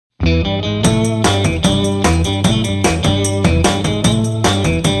Hey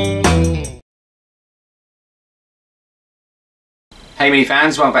Mini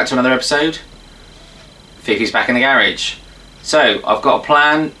fans, welcome back to another episode. Fifi's back in the garage. So I've got a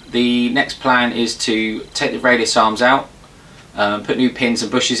plan. The next plan is to take the radius arms out, put new pins and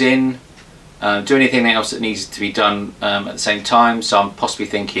bushes in, do anything else that needs to be done at the same time. So I'm possibly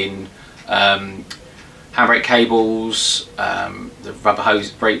thinking handbrake cables, the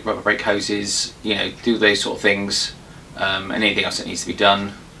rubber brake hoses, you know, do those sort of things, and anything else that needs to be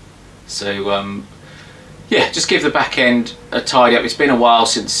done. So yeah, just give the back end a tidy up. It's been a while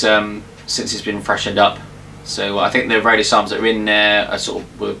since it's been freshened up, so I think the radius arms that are in there are sort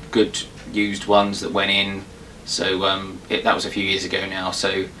of were good used ones that went in. So that was a few years ago now.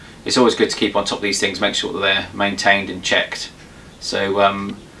 So it's always good to keep on top of these things, make sure that they're maintained and checked.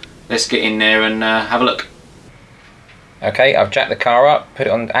 So let's get in there and have a look. Okay, I've jacked the car up, put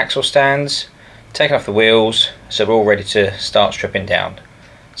it on axle stands, taken off the wheels, so we're all ready to start stripping down.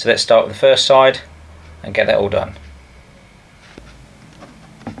 So let's start with the first side and get that all done.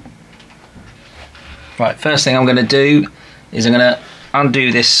 Right, first thing I'm going to do is I'm going to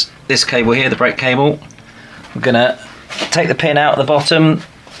undo this cable here, the brake cable. I'm going to take the pin out at the bottom,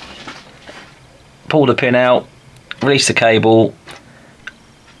 pull the pin out, release the cable,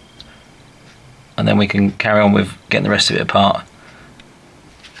 and then we can carry on with getting the rest of it apart.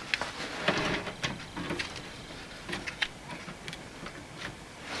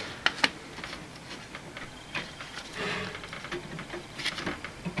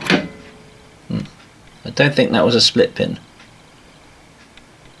 I don't think that was a split pin.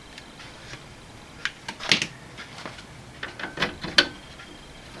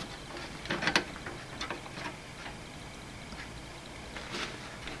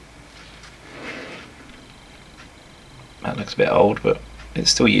 That looks a bit old, but it's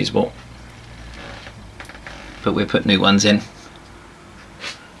still usable. But we'll put new ones in.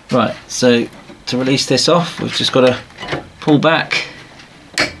 Right, so to release this off, we've just got to pull back.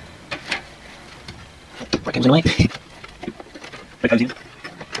 Brake cables in the way. Brake cables in.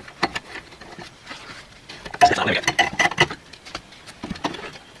 There we go.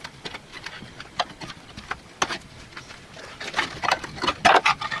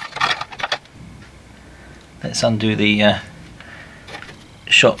 Let's undo the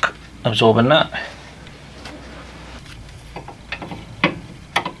shock absorbing nut.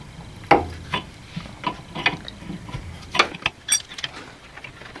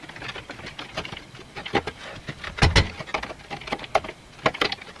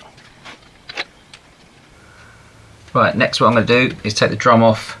 Right, next what I'm going to do is take the drum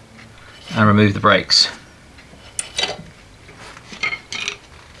off and remove the brakes.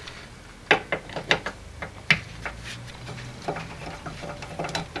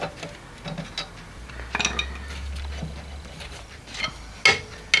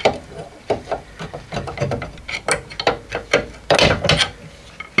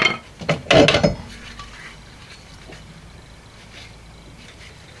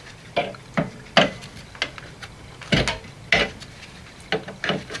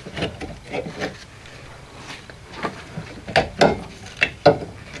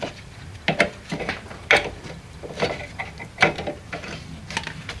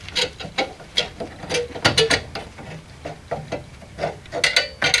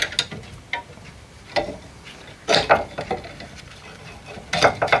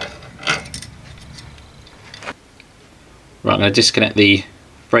 Right, I'm going to disconnect the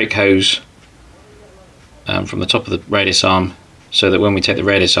brake hose from the top of the radius arm, so that when we take the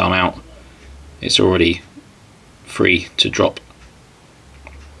radius arm out, it's already free to drop.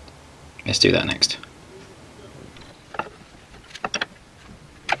 Let's do that next.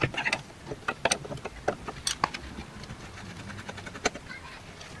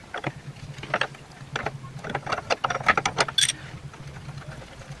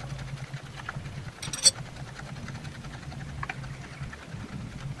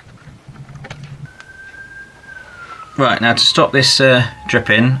 Right, now to stop this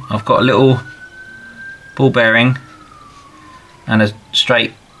dripping, I've got a little ball bearing and a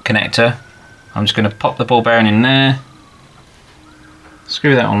straight connector. I'm just going to pop the ball bearing in there,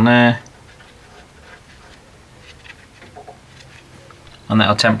 screw that on there, and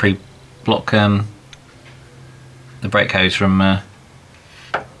that'll temporarily block the brake hose from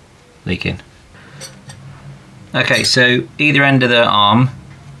leaking. Okay, so either end of the arm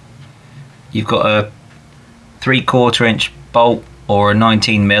you've got a 3/4 inch bolt or a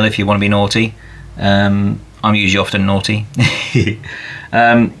 19mm if you want to be naughty. I'm usually often naughty.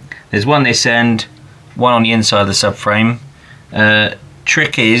 There's one this end, one on the inside of the subframe.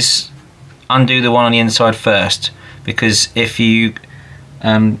 trick is undo the one on the inside first, because if you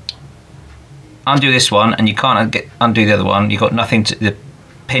undo this one and you can't undo the other one, you've got nothing to, the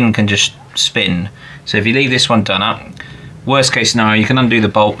pin can just spin. So if you leave this one done up, worst case scenario, you can undo the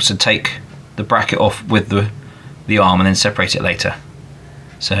bolts and take the bracket off with the arm and then separate it later.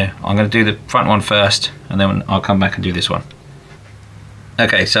 So I'm going to do the front one first and then I'll come back and do this one.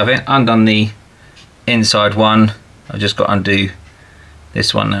 Okay, so I've undone the inside one. I've just got to undo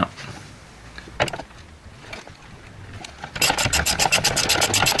this one now.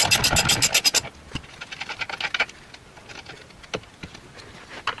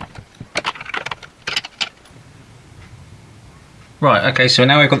 Right, okay, so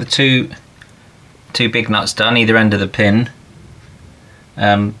now we've got the two big nuts done, either end of the pin.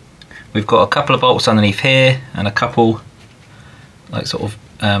 We've got a couple of bolts underneath here and a couple like sort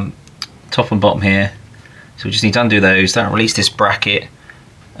of top and bottom here. So we just need to undo those. That'll release this bracket,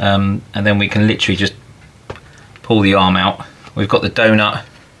 and then we can literally just pull the arm out. We've got the donut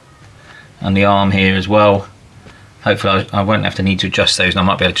and the arm here as well. Hopefully I won't have to need to adjust those, and I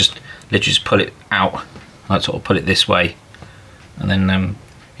might be able to just literally just pull it out, like sort of pull it this way, and then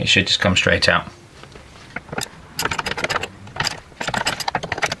it should just come straight out.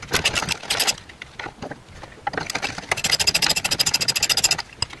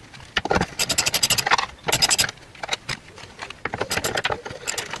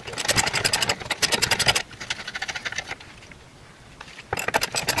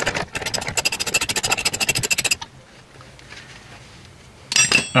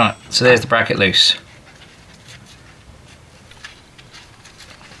 Right, so there's the bracket loose.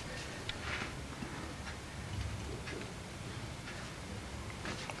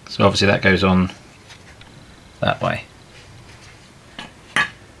 So obviously that goes on that way.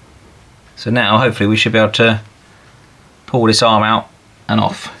 So now hopefully we should be able to pull this arm out and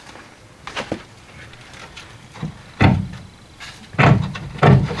off.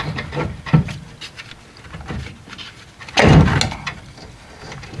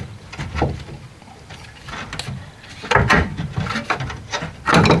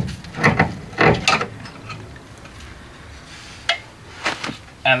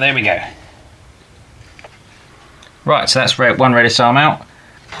 And there we go. Right, so that's one Redis arm out.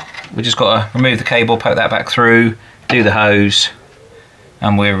 We just got to remove the cable, poke that back through, do the hose,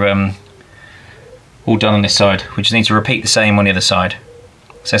 and we're all done on this side. We just need to repeat the same on the other side.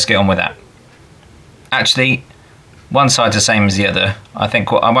 So let's get on with that. Actually, one side's the same as the other. I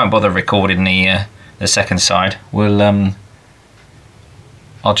think I won't bother recording the second side. We'll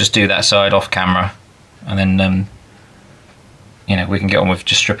I'll just do that side off camera, and then you know, we can get on with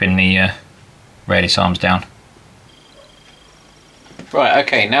just stripping the Redis arms down. Right,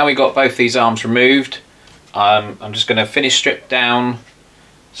 okay, now we got both these arms removed. I'm just going to finish strip down,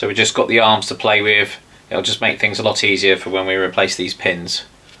 so we just got the arms to play with. It'll just make things a lot easier for when we replace these pins.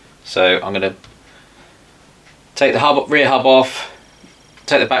 So I'm going to take the rear hub off,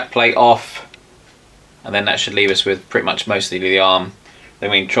 take the back plate off, and then that should leave us with pretty much mostly the arm.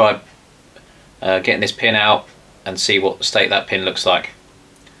 Then we can try getting this pin out and see what state that pin looks like.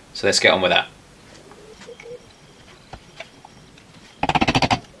 So let's get on with that.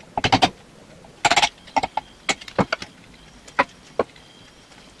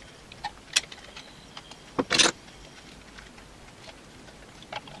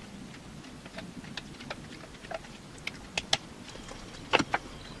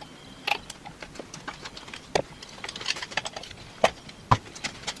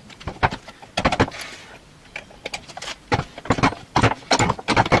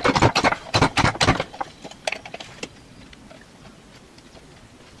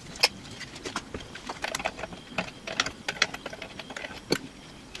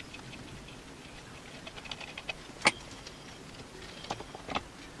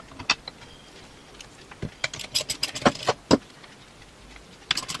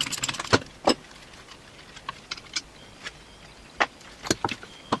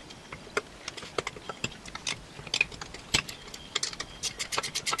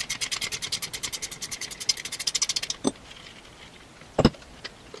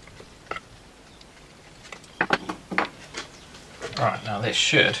 Right, now this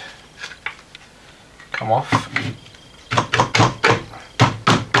should come off.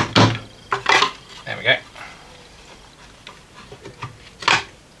 There we go.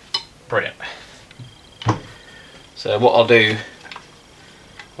 Brilliant. So what I'll do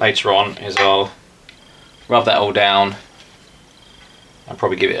later on is I'll rub that all down and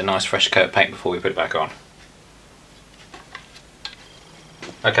probably give it a nice fresh coat of paint before we put it back on.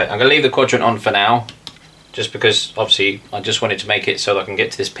 Okay, I'm going to leave the quadrant on for now. just because obviously I just wanted to make it so that I can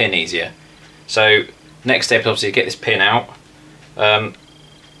get to this pin easier. So next step is obviously to get this pin out.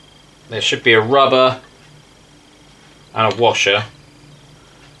 There should be a rubber and a washer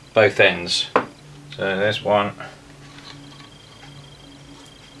both ends. So there's 1,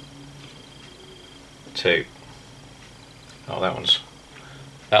 2. Oh,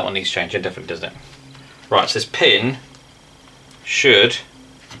 that one needs changing definitely, doesn't it? Right, so this pin should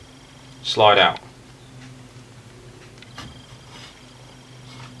slide out.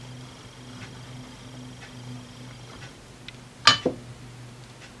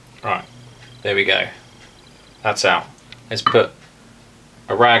 Right, there we go. That's out. Let's put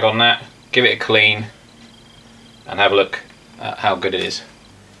a rag on that, give it a clean, and have a look at how good it is.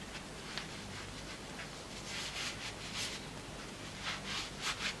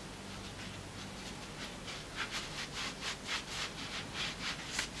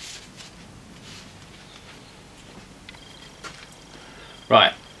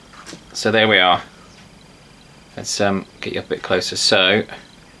 Right, so there we are. Let's get you a bit closer. So,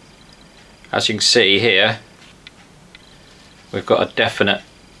 as you can see here, we've got a definite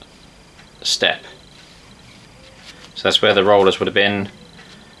step. So that's where the rollers would have been.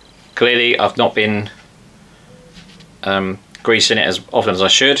 Clearly, I've not been greasing it as often as I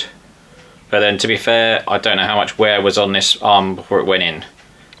should. But then, to be fair, I don't know how much wear was on this arm before it went in.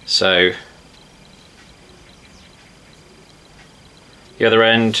 So, the other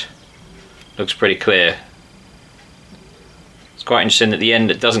end looks pretty clear. It's quite interesting that the end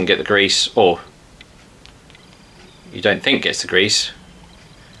that doesn't get the grease, or you don't think gets the grease,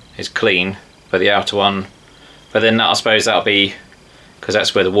 is clean, but the outer one, but then I suppose that'll be because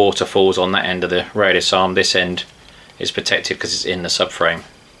that's where the water falls on that end of the radius arm. This end is protected because it's in the subframe.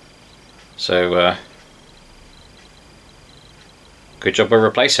 So good job of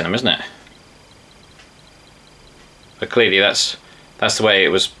replacing them, isn't it? But clearly that's the way it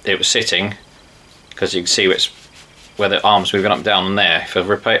was sitting, because you can see where the arm's moving up and down on there. If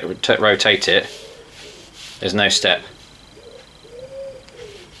I rotate it, there's no step,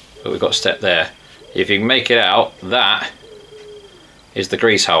 but we've got a step there. If you can make it out, that is the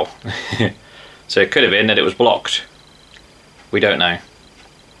grease hole. So it could have been that it was blocked. We don't know,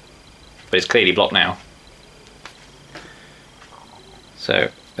 but it's clearly blocked now.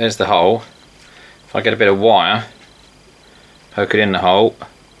 So there's the hole. If I get a bit of wire, poke it in the hole.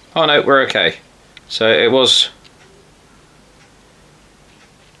 Oh no, we're okay. So it was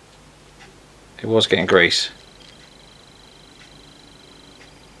getting grease.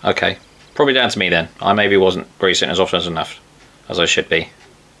 Okay, probably down to me then. I maybe wasn't greasing as often as enough as I should be.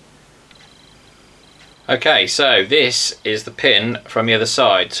 Okay, so this is the pin from the other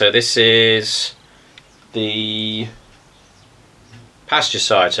side. So this is the passenger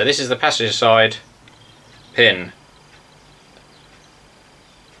side. So this is the passenger side pin.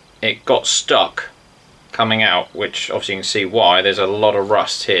 It got stuck coming out, which obviously you can see why. There's a lot of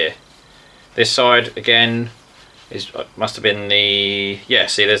rust here. This side again is must have been the, yeah,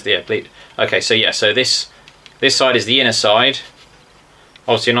 see there's the bleed. Okay, so yeah, so this side is the inner side.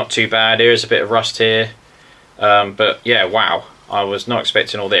 Obviously not too bad. There is a bit of rust here, but yeah, wow, I was not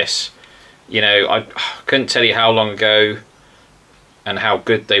expecting all this. You know, I couldn't tell you how long ago and how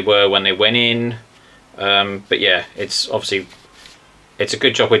good they were when they went in, but yeah, it's obviously, it's a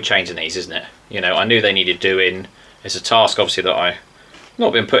good job with changing these, isn't it? You know, I knew they needed doing. It's a task obviously that I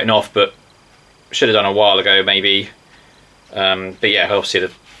not been putting off, but should have done a while ago maybe. But yeah, obviously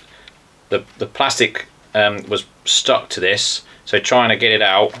the plastic was stuck to this, so trying to get it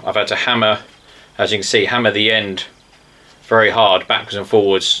out, I've had to hammer, as you can see, hammer the end very hard backwards and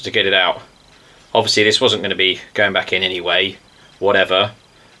forwards to get it out. Obviously this wasn't going to be going back in anyway, whatever,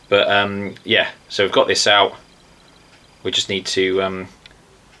 but yeah, so we've got this out. We just need to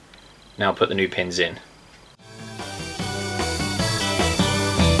now put the new pins in.